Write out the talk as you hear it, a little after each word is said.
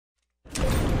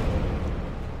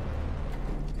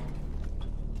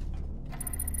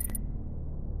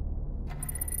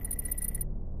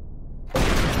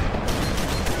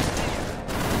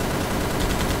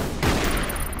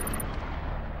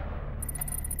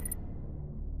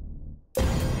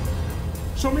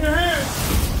Show me your hand!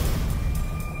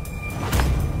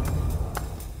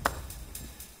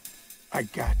 I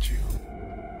got you.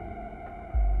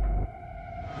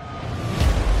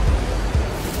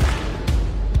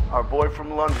 Our boy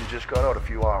from London just got out a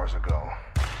few hours ago.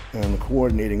 I'm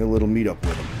coordinating a little meetup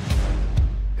with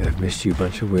him. I've missed you a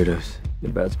bunch of weirdos.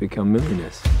 You're about to become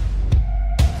millionaires.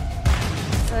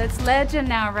 So it's legend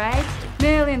now, right?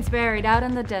 Millions buried out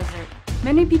in the desert.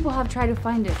 Many people have tried to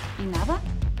find it. Y nada?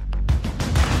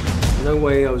 No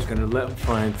way I was gonna let them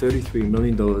find $33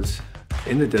 million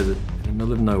in the desert in the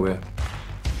middle of nowhere.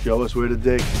 Show us where to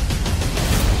dig.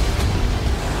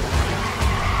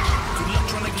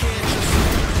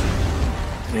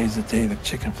 Today's the day the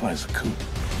chicken flies the coop.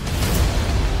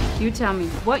 You tell me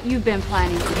what you've been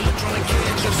planning.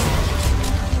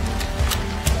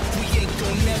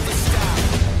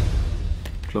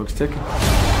 Clock's ticking.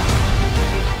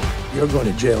 You're going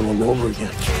to jail all over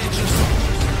again.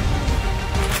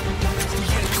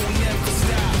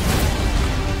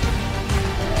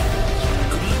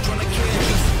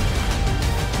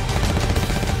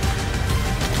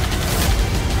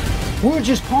 We're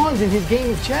just pawns in his game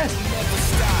of chess.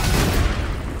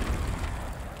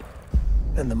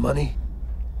 And the money?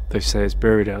 They say it's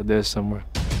buried out there somewhere.